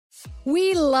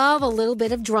We love a little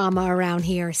bit of drama around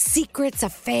here. Secrets,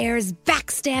 affairs,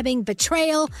 backstabbing,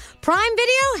 betrayal. Prime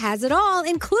Video has it all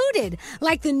included,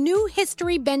 like the new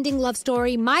history-bending love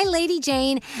story, My Lady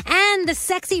Jane, and the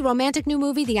sexy romantic new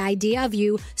movie, The Idea of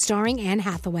You, starring Anne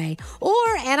Hathaway. Or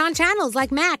add-on channels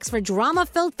like Max for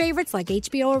drama-filled favorites like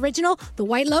HBO original, The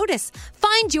White Lotus.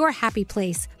 Find your happy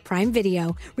place. Prime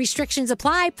Video. Restrictions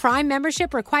apply. Prime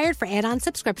membership required for add-on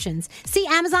subscriptions. See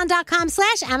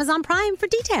Amazon.com/Amazon Prime for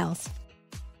details.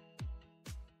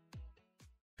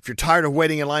 If you're tired of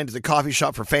waiting in line to the coffee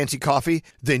shop for fancy coffee,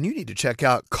 then you need to check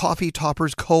out Coffee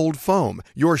Topper's Cold Foam,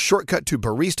 your shortcut to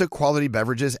barista quality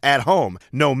beverages at home.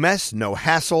 No mess, no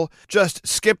hassle. Just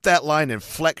skip that line and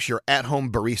flex your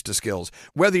at-home barista skills.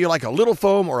 Whether you like a little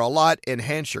foam or a lot,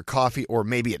 enhance your coffee, or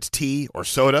maybe it's tea or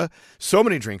soda. So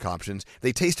many drink options.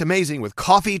 They taste amazing with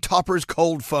Coffee Topper's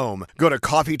Cold Foam. Go to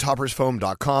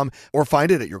coffeetoppersfoam.com or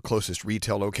find it at your closest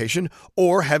retail location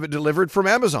or have it delivered from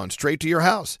Amazon straight to your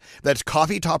house. That's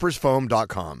coffeetoppersfoam.com.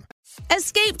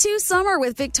 Escape to summer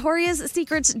with Victoria's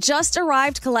Secret's just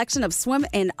arrived collection of swim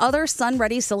and other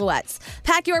sun-ready silhouettes.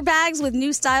 Pack your bags with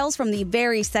new styles from the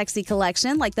Very Sexy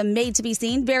collection, like the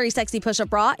made-to-be-seen Very Sexy push-up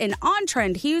bra, and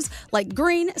on-trend hues like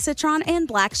green, citron, and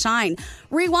black shine.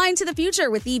 Rewind to the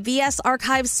future with the VS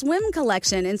Archive swim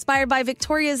collection, inspired by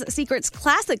Victoria's Secret's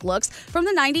classic looks from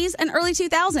the 90s and early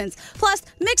 2000s. Plus,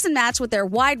 mix and match with their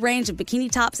wide range of bikini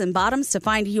tops and bottoms to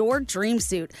find your dream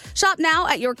suit. Shop now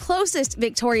at your closest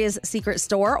Victoria's Secret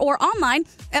store or online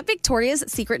at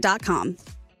victoriassecret.com.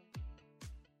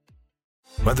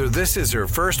 Whether this is her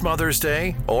first Mother's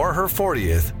Day or her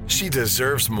 40th, she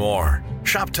deserves more.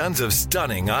 Shop tons of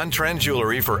stunning on-trend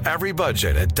jewelry for every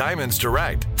budget at Diamonds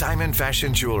Direct. Diamond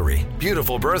fashion jewelry,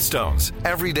 beautiful birthstones,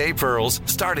 everyday pearls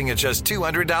starting at just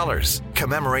 $200.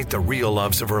 Commemorate the real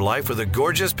loves of her life with a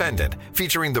gorgeous pendant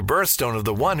featuring the birthstone of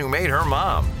the one who made her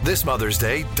mom. This Mother's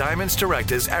Day, Diamonds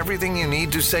Direct is everything you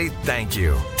need to say thank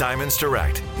you. Diamonds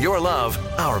Direct. Your love,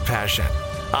 our passion.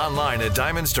 Online at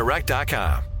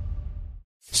diamondsdirect.com.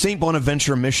 St.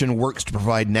 Bonaventure Mission works to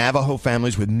provide Navajo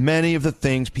families with many of the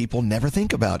things people never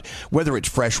think about. Whether it's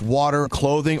fresh water,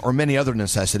 clothing, or many other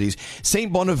necessities,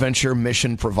 St. Bonaventure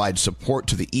Mission provides support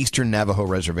to the Eastern Navajo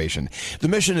Reservation. The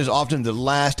mission is often the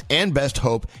last and best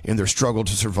hope in their struggle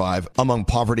to survive among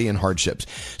poverty and hardships.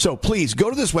 So please go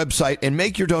to this website and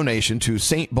make your donation to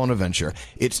St. Bonaventure.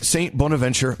 It's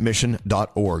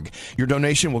stbonaventuremission.org. Your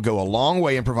donation will go a long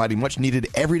way in providing much needed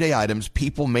everyday items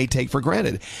people may take for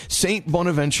granted. St.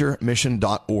 Bonaventuremission.org.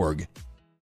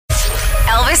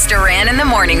 Elvis Duran in the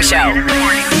Morning Show.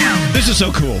 This is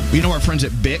so cool. You know our friends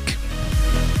at BIC?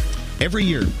 Every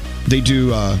year they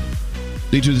do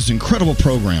this incredible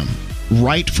program,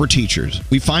 Right for Teachers.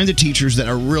 We find the teachers that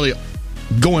are really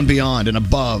going beyond and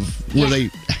above where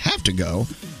they have to go.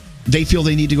 They feel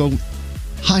they need to go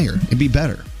higher and be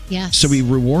better. Yes. So we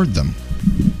reward them.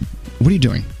 What are you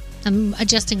doing? I'm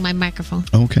adjusting my microphone.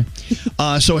 Okay.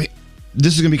 So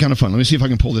this is going to be kind of fun. Let me see if I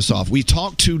can pull this off. We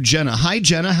talked to Jenna. Hi,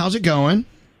 Jenna. How's it going?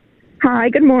 Hi,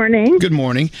 good morning. Good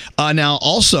morning. Now,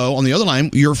 also, on the other line,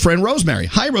 your friend Rosemary.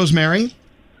 Hi, Rosemary.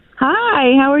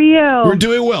 Hi, how are you? We're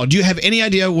doing well. Do you have any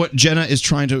idea what Jenna is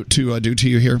trying to do to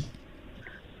you here?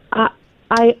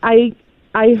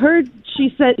 I heard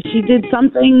she said she did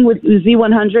something with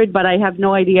Z100, but I have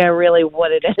no idea really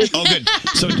what it is. Oh, good.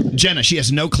 So, Jenna, she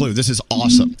has no clue. This is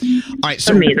awesome. All right,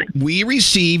 so amazing. We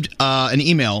received an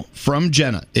email from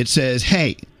Jenna. It says,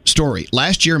 hey, story.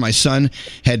 Last year, my son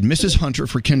had Mrs. Hunter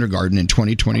for kindergarten in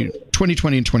 2020 and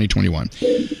 2021.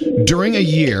 During a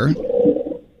year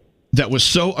that was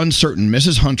so uncertain,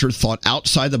 Mrs. Hunter thought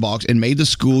outside the box and made the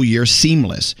school year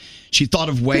seamless. She thought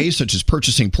of ways such as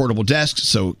purchasing portable desks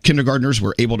so kindergartners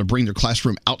were able to bring their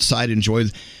classroom outside and enjoy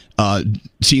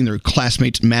seeing their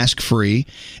classmates mask-free.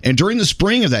 And during the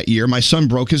spring of that year, my son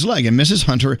broke his leg, and Mrs.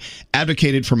 Hunter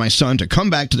advocated for my son to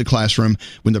come back to the classroom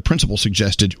when the principal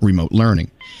suggested remote learning.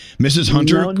 Mrs.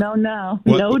 Hunter... No.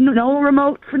 What? No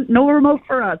remote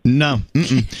for us. No.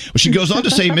 Well, she goes on to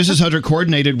say, Mrs. Hunter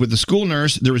coordinated with the school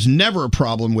nurse. There was never a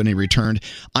problem when he returned.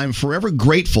 I'm forever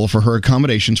grateful for her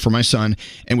accommodations for my son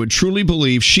and would truly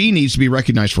believe she needs to be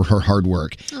recognized for her hard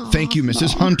work. Aww. Thank you,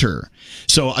 Mrs. Hunter.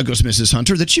 So I goes, Mrs.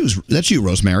 Hunter, that's you,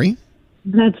 Rosemary.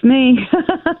 That's me.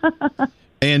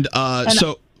 And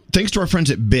so thanks to our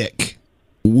friends at BIC,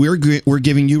 we're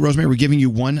giving you, Rosemary, we're giving you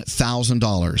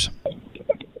 $1,000.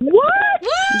 What?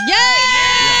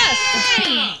 Yes!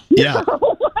 Yeah.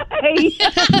 No way.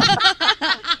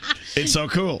 It's so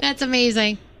cool. That's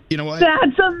amazing. You know what?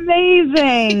 That's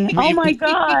amazing. Oh, my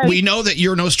God. We know that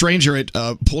you're no stranger at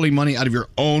pulling money out of your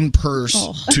own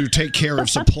purse to take care of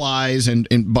supplies and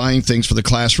buying things for the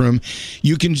classroom.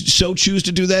 You can so choose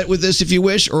to do that with this if you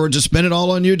wish, or just spend it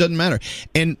all on you. Doesn't matter.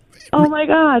 And oh, my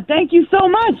God. Thank you so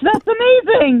much. That's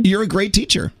amazing. You're a great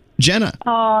teacher. Jenna.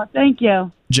 Oh, thank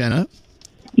you. Jenna.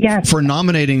 Yes. For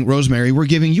nominating Rosemary, we're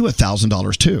giving you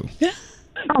 $1,000 too.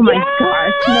 Oh, my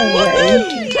gosh. No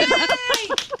way.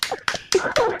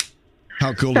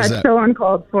 How cool That's is that? so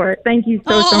uncalled for. Thank you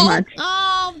so much.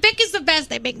 Oh, Bic is the best.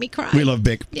 They make me cry. We love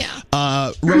Bic. Yeah.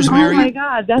 Rosemary. Oh, my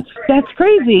God. That's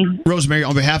crazy. Rosemary,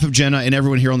 on behalf of Jenna and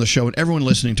everyone here on the show and everyone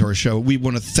listening to our show, we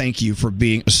want to thank you for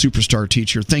being a superstar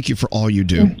teacher. Thank you for all you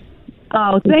do.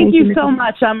 Oh, thank you so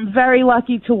much. I'm very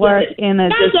lucky to work in a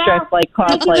district like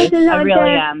Carl Place. I really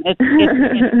am.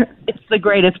 It's the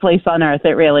greatest place on earth.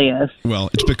 It really is. Well,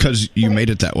 it's because you made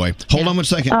it that way. Hold on one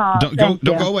second. Don't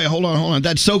go away. Hold on.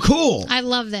 That's so cool. I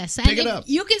love this. Pick it up.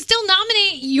 You can still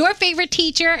nominate your favorite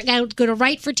teacher. Go to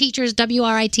Write for Teachers,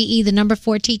 WRITE, the number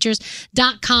 4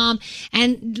 teachers.com.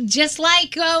 And just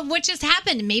like what just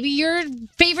happened, maybe your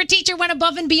favorite teacher went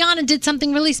above and beyond and did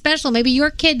something really special. Maybe your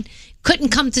kid couldn't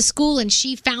come to school and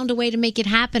she found a way to make it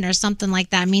happen or something like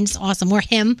that. I mean, it's awesome. Or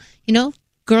him,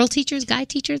 girl teachers, guy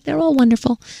teachers, they're all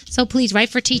wonderful. So please,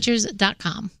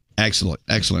 writeforteachers.com. Excellent.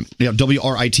 Yeah,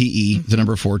 WRITE, the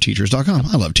number 4 teachers.com.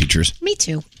 I love teachers. Me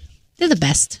too. They're the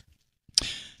best.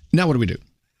 Now what do we do?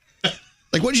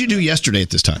 Like, what did you do yesterday at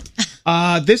this time?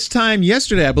 This time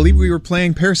yesterday, I believe we were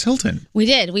playing Paris Hilton. We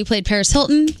did. We played Paris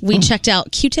Hilton. We checked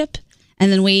out Q-Tip.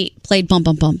 And then we played Bum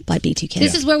Bum Bum by B2K.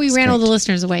 This is where we ran all the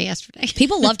listeners away yesterday.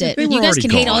 People loved it. You guys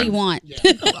can hate all you want.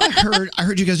 I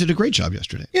heard you guys did a great job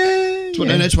yesterday.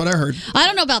 That's what I heard. I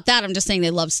don't know about that. I'm just saying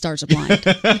they love Stars Are Blind.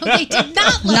 No, they did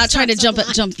not. I'm not trying to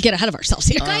get ahead of ourselves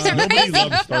here. You guys are crazy.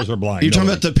 Stars Are Blind. You're talking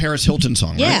about the Paris Hilton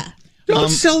song, right? Yeah. Don't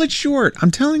sell it short. I'm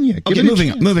telling you. Okay,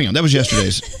 moving on. That was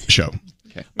yesterday's show.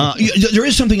 Okay. There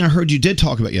is something I heard you did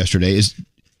talk about yesterday, is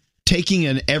taking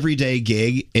an everyday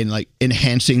gig and like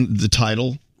enhancing the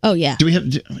title. Oh, yeah. We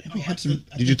had some?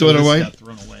 Did you throw it away?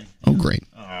 Oh, great.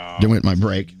 Then went my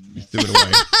break. You threw it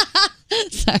away.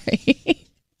 Sorry.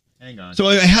 Hang on.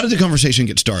 So how did the conversation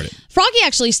get started? Froggy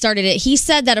actually started it. He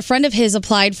said that a friend of his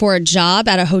applied for a job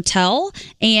at a hotel.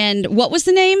 And what was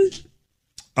the name?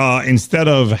 Instead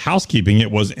of housekeeping,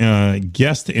 it was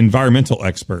guest environmental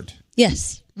expert.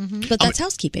 Yes. But that's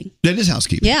housekeeping. That is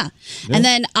housekeeping. Yeah. And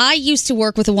then I used to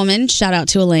work with a woman, shout out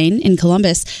to Elaine in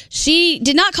Columbus. She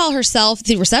did not call herself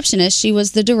the receptionist. She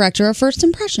was the director of First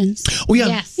Impressions. Oh, yeah.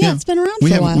 Yes. Yeah, it's been around for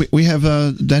a while. We have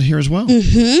that here as well.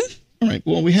 All right.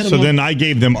 Well, we had So then I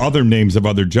gave them other names of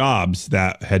other jobs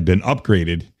that had been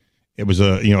upgraded. It was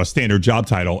a standard job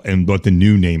title and what the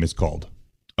new name is called.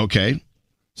 Okay.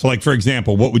 So like, for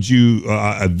example, what would you,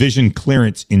 a vision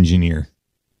clearance engineer?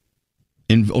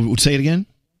 Say it again.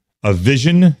 A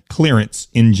vision clearance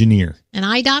engineer. An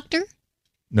eye doctor?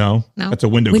 No. That's a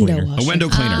window cleaner. A window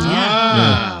cleaner.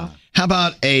 Yeah. How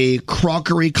about a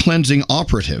crockery cleansing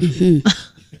operative?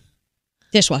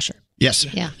 Dishwasher.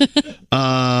 Yes. Yeah.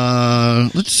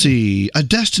 Let's see. A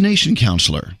destination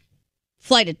counselor.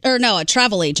 A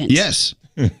travel agent. Yes.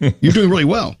 You're doing really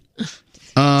well.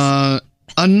 A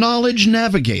knowledge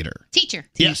navigator. Teacher.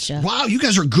 Yes. Wow, you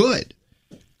guys are good.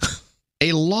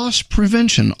 A loss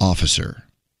prevention officer.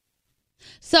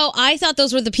 So I thought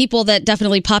those were the people that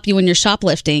definitely pop you when you're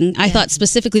shoplifting. I thought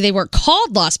specifically they were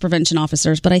called loss prevention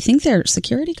officers, but I think they're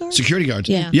security guards. Security guards.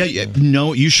 Yeah. Yeah.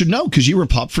 No, you should know because you were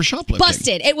popped for shoplifting.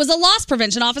 Busted. It was a loss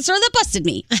prevention officer that busted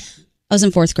me. I was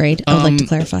in 4th grade. I would like to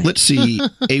clarify. Let's see.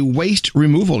 A waste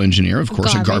removal engineer, of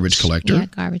course, a garbage collector. Yeah,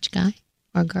 garbage guy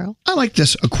or girl. I like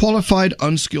this. A qualified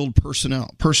unskilled personnel.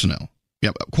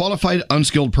 Yeah, qualified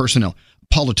unskilled personnel.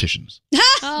 Politicians.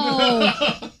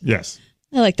 Oh. Yes.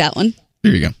 I like that one.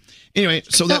 There you go. Anyway,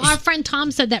 so that our friend Tom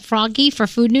said that Froggy for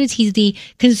Food News, he's the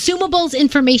consumables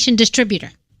information distributor.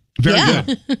 Very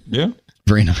good. Yeah.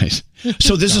 Very nice.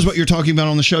 So this is what you're talking about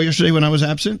on the show yesterday when I was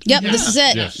absent? Yep, this is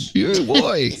it. Yes. Yeah,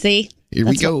 boy. See? Here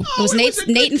we go. It was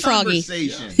Nate and Froggy.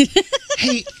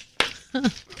 Hey,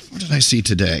 what did I see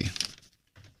today?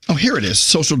 Oh, here it is.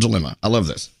 Social dilemma. I love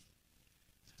this.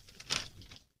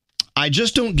 I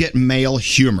just don't get male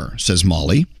humor, says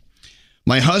Molly.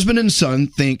 My husband and son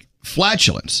think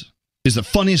flatulence is the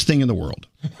funniest thing in the world.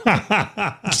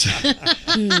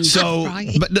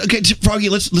 Froggy,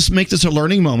 let's make this a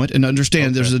learning moment and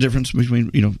understand there's a difference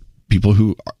between, people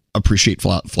who appreciate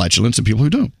flatulence and people who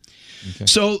don't. Okay.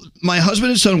 So my husband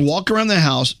and son walk around the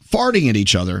house farting at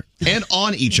each other and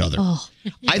on each other.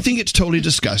 I think it's totally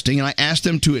disgusting, and I asked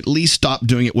them to at least stop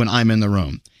doing it when I'm in the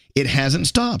room. It hasn't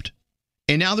stopped.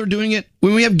 And now they're doing it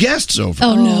when we have guests over.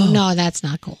 Oh, no, that's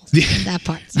not cool. That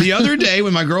part. The other day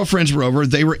when my girlfriends were over,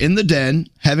 they were in the den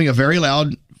having a very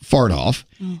loud fart off,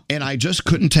 and I just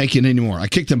couldn't take it anymore. I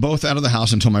kicked them both out of the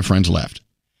house until my friends left.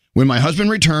 When my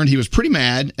husband returned, he was pretty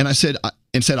mad, and I said I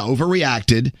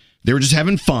overreacted. They were just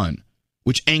having fun,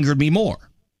 which angered me more.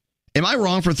 Am I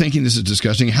wrong for thinking this is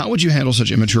disgusting? How would you handle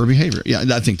such immature behavior? Yeah,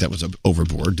 I think that was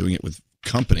overboard, doing it with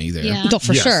company there. Yeah.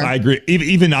 For sure. I agree.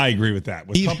 Even I agree with that.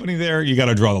 With company there, you got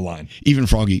to draw the line. Even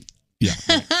Froggy. Yeah.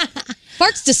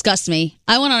 Farts disgust me.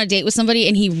 I went on a date with somebody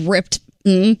and he ripped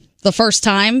the first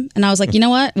time. And I was like, you know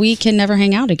what? We can never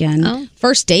hang out again. Oh.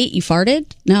 First date, you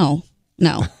farted? No.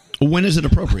 When is it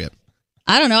appropriate?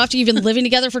 I don't know. After you've been living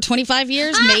together for 25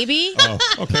 years, maybe. Oh,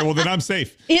 okay. Well, then I'm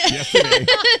safe. Yesterday,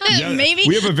 maybe.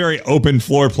 We have a very open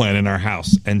floor plan in our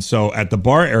house. And so at the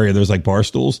bar area, there's like bar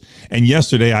stools. And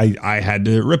yesterday, I had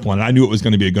to rip one. I knew it was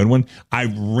going to be a good one. I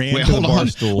ran to the bar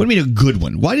stool. What do you mean a good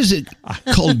one? Why is it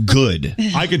called good?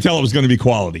 I could tell it was going to be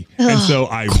quality. And so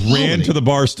I ran to the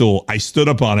bar stool. I stood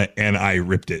up on it and I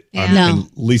ripped it. And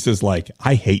Lisa's like,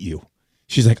 I hate you.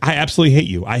 She's like, I absolutely hate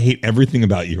you. I hate everything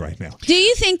about you right now. Do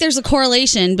you think there's a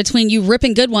correlation between you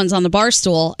ripping good ones on the bar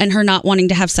stool and her not wanting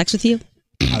to have sex with you?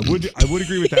 I would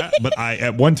agree with that, but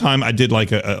at one time I did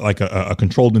like a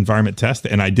controlled environment test,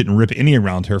 and I didn't rip any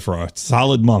around her for a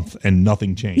solid month, and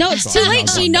nothing changed. No, it's too late.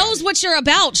 She knows what you're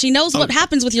about. She knows what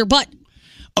happens with your butt.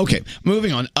 Okay,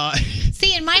 moving on.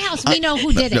 See, in my house, we know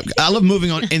who did it. I love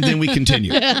moving on, and then we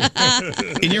continue.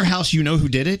 In your house, you know who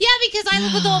did it? Yeah, because I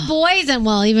live with all boys, and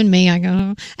well, even me, I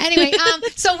go. Anyway,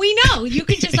 so we know. You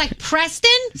can just like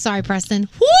Preston. Sorry, Preston.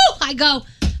 Woo! I go,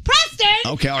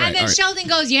 Preston. Okay, all right. And then all right. Sheldon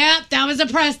goes, yeah, that was a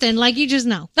Preston. Like you just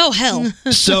know. Oh hell.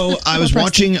 So I was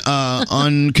watching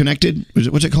Unconnected.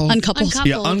 What's it called? Uncoupled.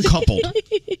 Yeah, Uncoupled.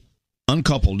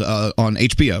 Uncoupled on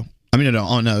HBO. I mean,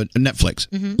 on Netflix.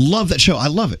 Mm-hmm. Love that show. I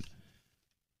love it.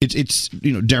 It's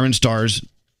Darren Star's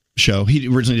show. He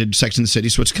originally did Sex and the City,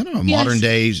 so it's kind of a modern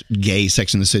day gay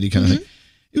Sex and the City kind of thing.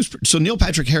 It was so Neil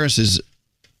Patrick Harris's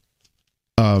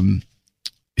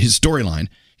his storyline.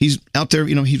 He's out there.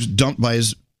 He was dumped by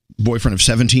his boyfriend of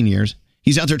 17 years.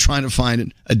 He's out there trying to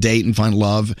find a date and find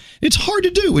love. It's hard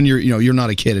to do when you're not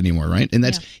a kid anymore, right? And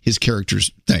that's his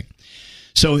character's thing.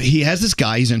 So he has this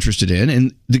guy he's interested in,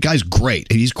 and the guy's great.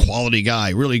 He's a quality guy,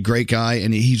 really great guy,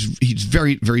 and he's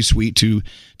very, very sweet to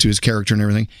his character and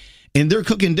everything. And they're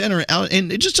cooking dinner out,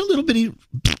 and it's just a little bitty,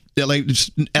 like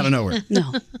just out of nowhere.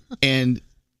 No. And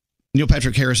Neil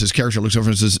Patrick Harris's character looks over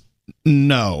and says,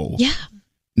 "No." Yeah.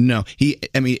 No.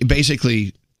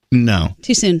 Basically, no.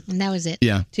 Too soon. And that was it.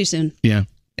 Yeah. Too soon. Yeah.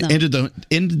 No.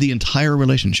 Ended the entire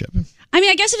relationship. I mean,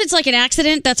 I guess if it's like an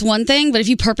accident, that's one thing. But if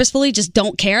you purposefully just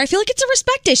don't care, I feel like it's a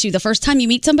respect issue. The first time you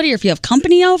meet somebody or if you have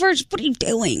company over, what are you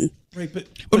doing? Right, but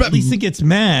Lisa gets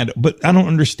mad, but I don't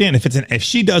understand. If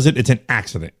she does it, it's an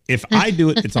accident. If I do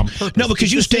it, it's on purpose. No,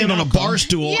 because you stand on a bar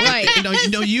stool, Right.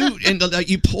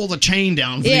 you pull the chain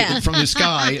down from the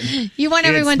sky. You want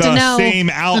everyone it's to the know. same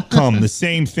outcome, the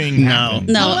same thing happened.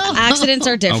 No, accidents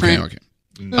are different. Okay.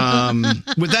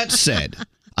 With that said,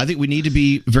 I think we need to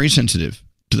be very sensitive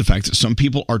to the fact that some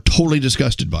people are totally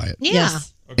disgusted by it. Yeah.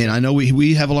 Yes. And I know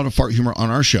we have a lot of fart humor on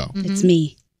our show. It's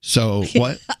me. So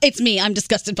what? It's me. I'm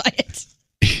disgusted by it.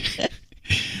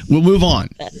 We'll move on.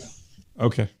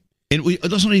 Okay. And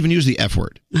let's not even use the F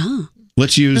word. Oh.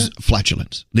 Let's use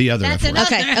flatulence. The other That's F word.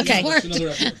 another Okay. word.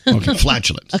 Okay,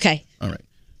 flatulence. Okay. All right.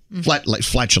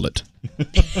 Flatulent.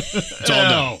 It's all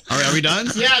done. All right, are we done?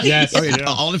 Yes. Okay,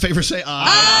 all in favor say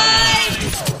aye.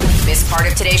 Miss part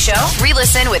of today's show?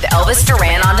 Re-listen with Elvis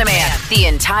Duran on demand. The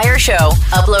entire show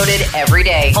uploaded every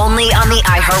day, only on the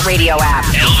iHeartRadio app.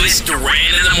 Elvis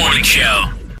Duran in the Morning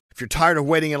Show. If you're tired of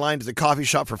waiting in line to the coffee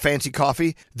shop for fancy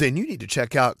coffee, then you need to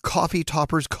check out Coffee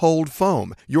Topper's Cold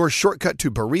Foam, your shortcut to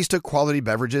barista quality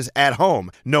beverages at home.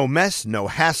 No mess, no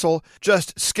hassle.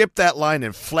 Just skip that line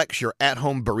and flex your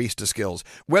at-home barista skills.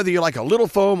 Whether you like a little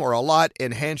foam or a lot,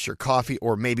 enhance your coffee,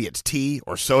 or maybe it's tea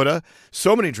or soda.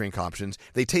 So many drink options.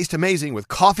 They taste amazing with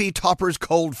Coffee Topper's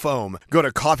Cold Foam. Go to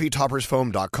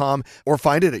coffeetoppersfoam.com or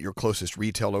find it at your closest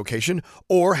retail location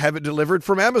or have it delivered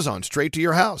from Amazon straight to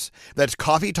your house. That's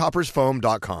coffeetoppersfoam.com.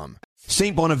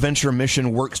 St. Bonaventure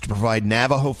Mission works to provide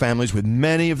Navajo families with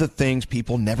many of the things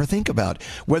people never think about.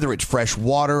 Whether it's fresh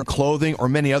water, clothing, or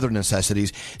many other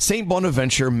necessities, St.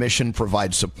 Bonaventure Mission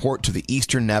provides support to the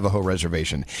Eastern Navajo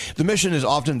Reservation. The mission is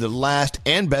often the last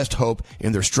and best hope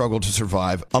in their struggle to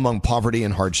survive among poverty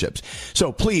and hardships.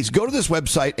 So please go to this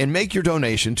website and make your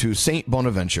donation to St.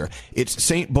 Bonaventure. It's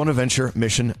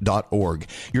stbonaventuremission.org.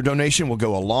 Your donation will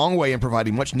go a long way in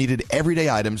providing much needed everyday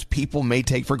items people may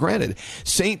take for granted.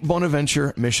 stbonaventuremission.org.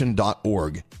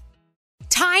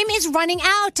 Time is running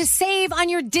out to save on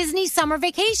your Disney summer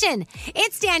vacation.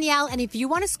 It's Danielle, and if you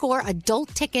want to score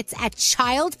adult tickets at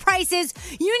child prices,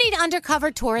 you need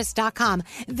UndercoverTourist.com.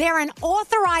 They're an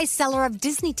authorized seller of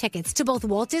Disney tickets to both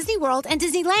Walt Disney World and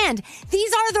Disneyland.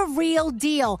 These are the real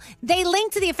deal. They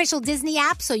link to the official Disney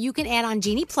app so you can add on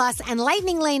Genie Plus and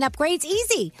Lightning Lane upgrades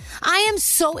easy. I am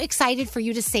so excited for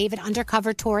you to save at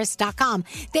UndercoverTourist.com.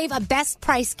 They have a best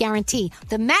price guarantee.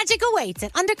 The magic awaits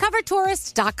at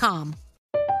UndercoverTourist.com.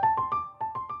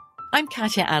 I'm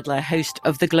Katya Adler, host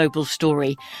of The Global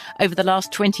Story. Over the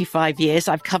last 25 years,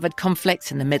 I've covered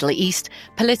conflicts in the Middle East,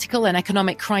 political and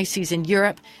economic crises in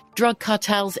Europe, drug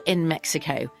cartels in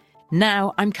Mexico.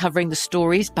 Now I'm covering the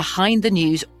stories behind the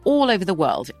news all over the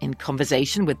world in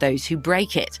conversation with those who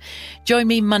break it. Join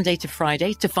me Monday to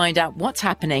Friday to find out what's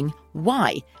happening,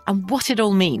 why, and what it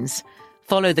all means.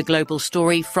 Follow The Global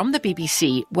Story from the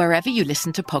BBC wherever you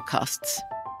listen to podcasts.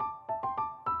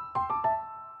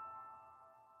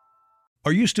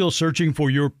 Are you still searching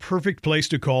for your perfect place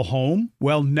to call home?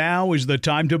 Well, now is the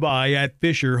time to buy at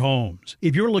Fisher Homes.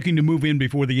 If you're looking to move in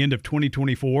before the end of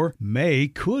 2024, May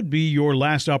could be your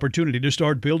last opportunity to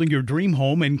start building your dream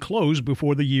home and close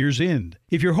before the year's end.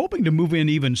 If you're hoping to move in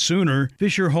even sooner,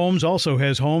 Fisher Homes also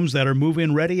has homes that are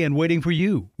move-in ready and waiting for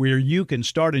you, where you can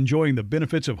start enjoying the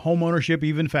benefits of homeownership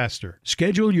even faster.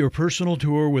 Schedule your personal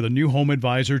tour with a new home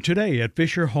advisor today at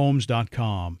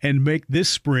FisherHomes.com and make this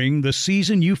spring the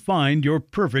season you find your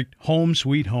perfect home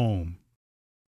sweet home.